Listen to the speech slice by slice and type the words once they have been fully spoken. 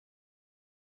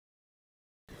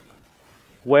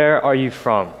Where are you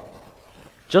from?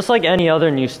 Just like any other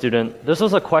new student, this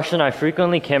was a question I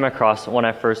frequently came across when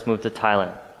I first moved to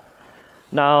Thailand.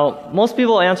 Now, most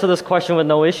people answer this question with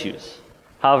no issues.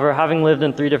 However, having lived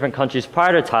in 3 different countries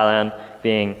prior to Thailand,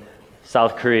 being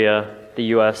South Korea, the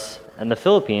US, and the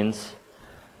Philippines,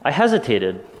 I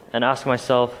hesitated and asked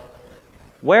myself,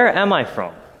 where am I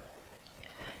from?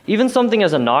 Even something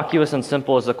as innocuous and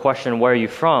simple as the question, where are you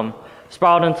from,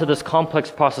 sprouted into this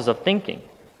complex process of thinking.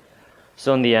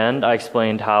 So in the end, I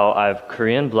explained how I have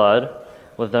Korean blood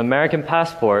with an American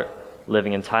passport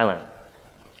living in Thailand.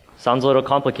 Sounds a little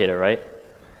complicated, right?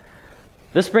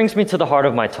 This brings me to the heart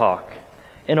of my talk.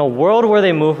 In a world where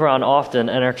they move around often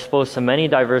and are exposed to many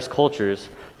diverse cultures,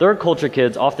 third culture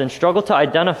kids often struggle to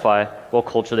identify what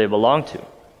culture they belong to.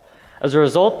 As a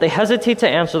result, they hesitate to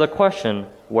answer the question,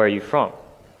 where are you from?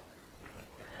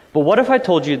 But what if I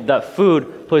told you that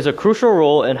food plays a crucial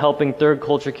role in helping third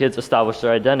culture kids establish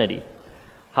their identity?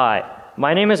 Hi,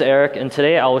 my name is Eric, and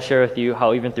today I will share with you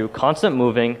how even through constant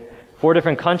moving, 4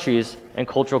 different countries, and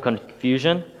cultural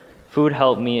confusion, food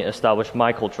helped me establish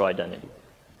my cultural identity.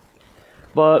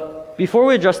 But before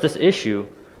we address this issue,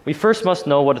 we first must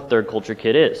know what a third culture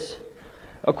kid is.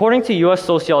 According to US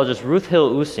sociologist Ruth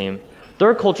Hill Usim,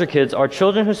 third culture kids are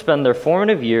children who spend their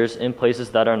formative years in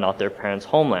places that are not their parents'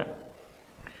 homeland.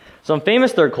 Some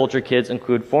famous third culture kids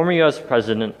include former US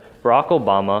President Barack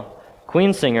Obama,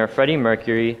 Queen singer Freddie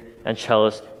Mercury, and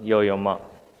cellist Yo-Yo Ma.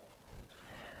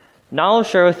 Now I'll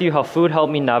share with you how food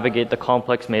helped me navigate the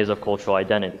complex maze of cultural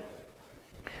identity.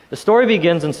 The story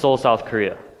begins in Seoul, South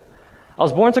Korea. I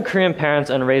was born to Korean parents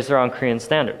and raised around Korean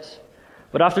standards.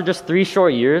 But after just 3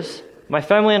 short years, my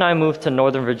family and I moved to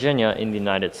Northern Virginia in the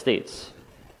United States.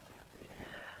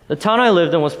 The town I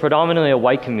lived in was predominantly a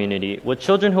white community, with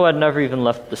children who had never even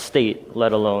left the state,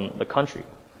 let alone the country.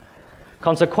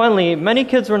 Consequently, many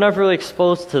kids were never really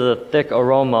exposed to the thick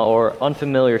aroma or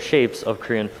unfamiliar shapes of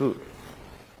Korean food.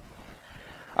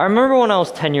 I remember when I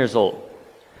was 10 years old.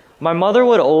 My mother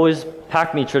would always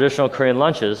pack me traditional Korean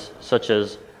lunches, such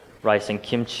as rice and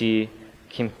kimchi,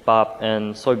 kimbap,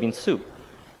 and soybean soup.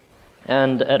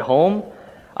 And at home,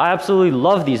 I absolutely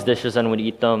loved these dishes and would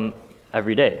eat them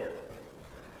every day.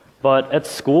 But at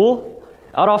school,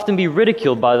 I'd often be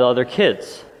ridiculed by the other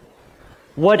kids.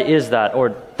 What is that?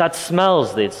 Or that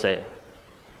smells, they'd say.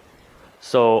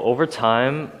 So over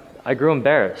time, I grew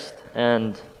embarrassed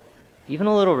and even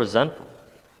a little resentful.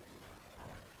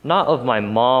 Not of my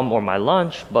mom or my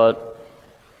lunch, but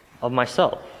of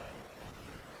myself.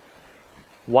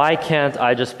 Why can't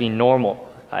I just be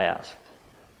normal? I asked.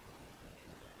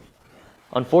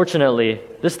 Unfortunately,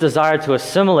 this desire to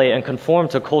assimilate and conform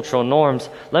to cultural norms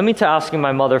led me to asking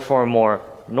my mother for a more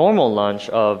normal lunch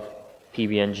of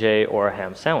PB&J or a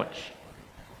ham sandwich.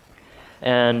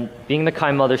 And being the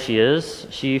kind mother she is,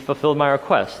 she fulfilled my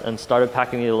request and started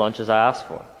packing me the lunches I asked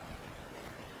for.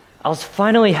 I was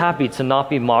finally happy to not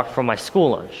be mocked for my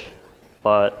school lunch,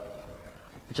 but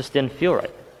it just didn't feel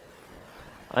right.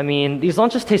 I mean, these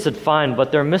lunches tasted fine,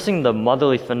 but they're missing the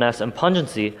motherly finesse and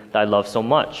pungency that I love so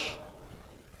much.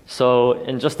 So,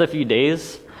 in just a few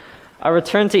days, I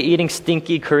returned to eating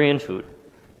stinky Korean food.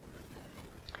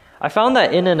 I found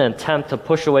that in an attempt to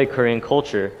push away Korean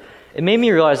culture, it made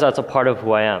me realize that's a part of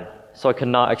who I am, so I could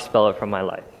not expel it from my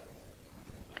life.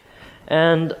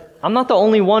 And I'm not the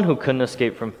only one who couldn't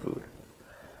escape from food.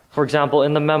 For example,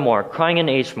 in the memoir, Crying in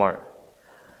H Mart,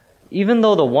 even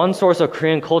though the one source of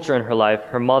Korean culture in her life,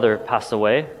 her mother, passed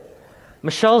away,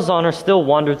 Michelle Zahner still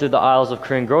wandered through the aisles of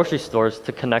Korean grocery stores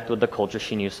to connect with the culture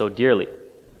she knew so dearly.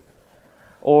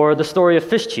 Or the story of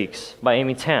Fish Cheeks by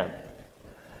Amy Tan,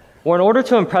 where in order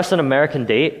to impress an American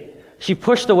date, she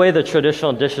pushed away the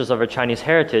traditional dishes of her Chinese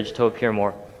heritage to appear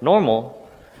more normal,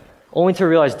 only to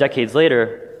realize decades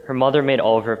later, her mother made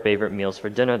all of her favorite meals for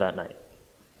dinner that night.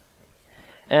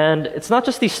 And it's not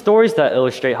just these stories that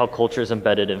illustrate how culture is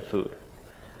embedded in food.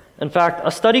 In fact,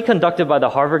 a study conducted by the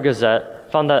Harvard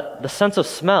Gazette found that the sense of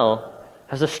smell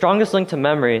has the strongest link to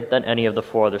memory than any of the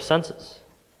 4 other senses.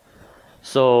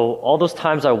 So all those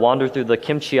times I wandered through the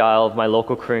kimchi aisle of my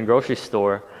local Korean grocery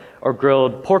store or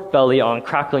grilled pork belly on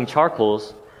crackling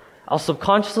charcoals, I was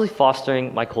subconsciously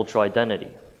fostering my cultural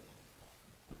identity.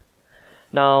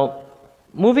 Now,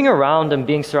 moving around and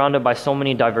being surrounded by so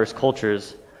many diverse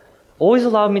cultures always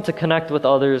allowed me to connect with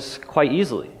others quite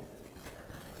easily.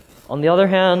 On the other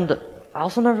hand, I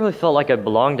also never really felt like I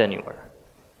belonged anywhere.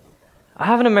 I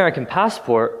have an American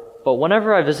passport, but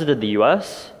whenever I visited the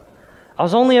US, I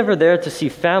was only ever there to see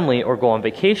family or go on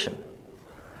vacation.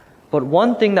 But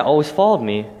one thing that always followed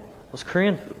me was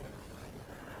Korean food.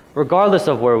 Regardless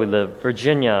of where we live,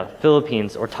 Virginia,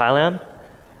 Philippines, or Thailand,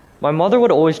 my mother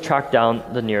would always track down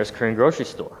the nearest Korean grocery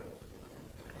store.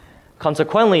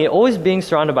 Consequently, always being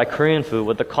surrounded by Korean food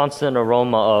with the constant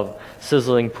aroma of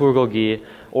sizzling bulgogi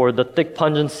or the thick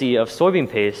pungency of soybean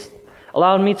paste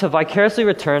allowed me to vicariously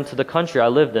return to the country I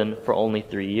lived in for only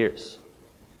 3 years.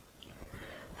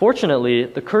 Fortunately,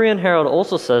 the Korean Herald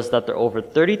also says that there are over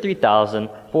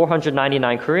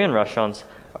 33,499 Korean restaurants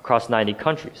across 90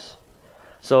 countries.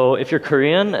 So if you're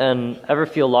Korean and ever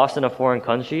feel lost in a foreign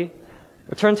country,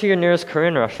 return to your nearest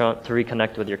Korean restaurant to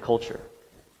reconnect with your culture.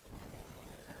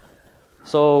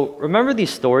 So remember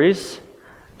these stories?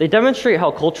 They demonstrate how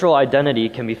cultural identity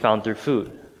can be found through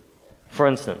food. For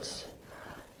instance,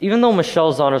 even though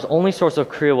Michelle Zahner's only source of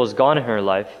Korea was gone in her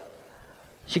life,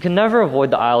 she could never avoid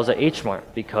the aisles at H Mart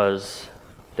because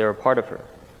they were a part of her.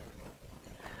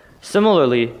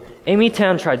 Similarly, Amy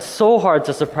Tan tried so hard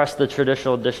to suppress the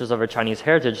traditional dishes of her Chinese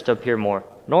heritage to appear more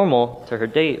normal to her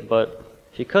date, but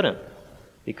she couldn't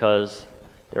because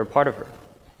they were part of her.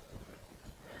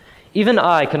 Even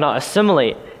I could not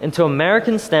assimilate into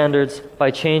American standards by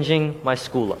changing my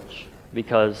school lunch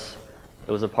because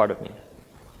it was a part of me.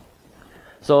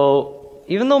 So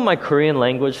even though my Korean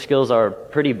language skills are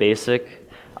pretty basic,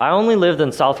 I only lived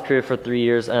in South Korea for 3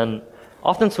 years and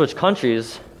often switched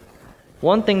countries.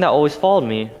 One thing that always followed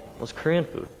me was Korean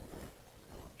food.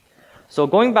 So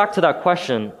going back to that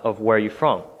question of where are you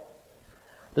from,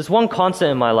 this one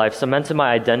constant in my life cemented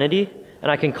my identity,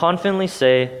 and I can confidently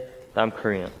say that I'm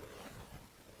Korean.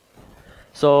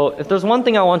 So if there's one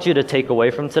thing I want you to take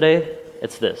away from today,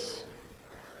 it's this.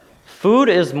 Food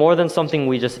is more than something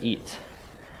we just eat.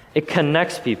 It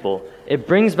connects people. It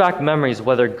brings back memories,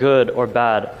 whether good or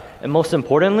bad. And most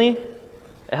importantly,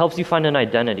 it helps you find an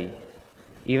identity,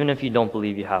 even if you don't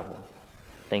believe you have one.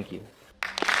 Thank you.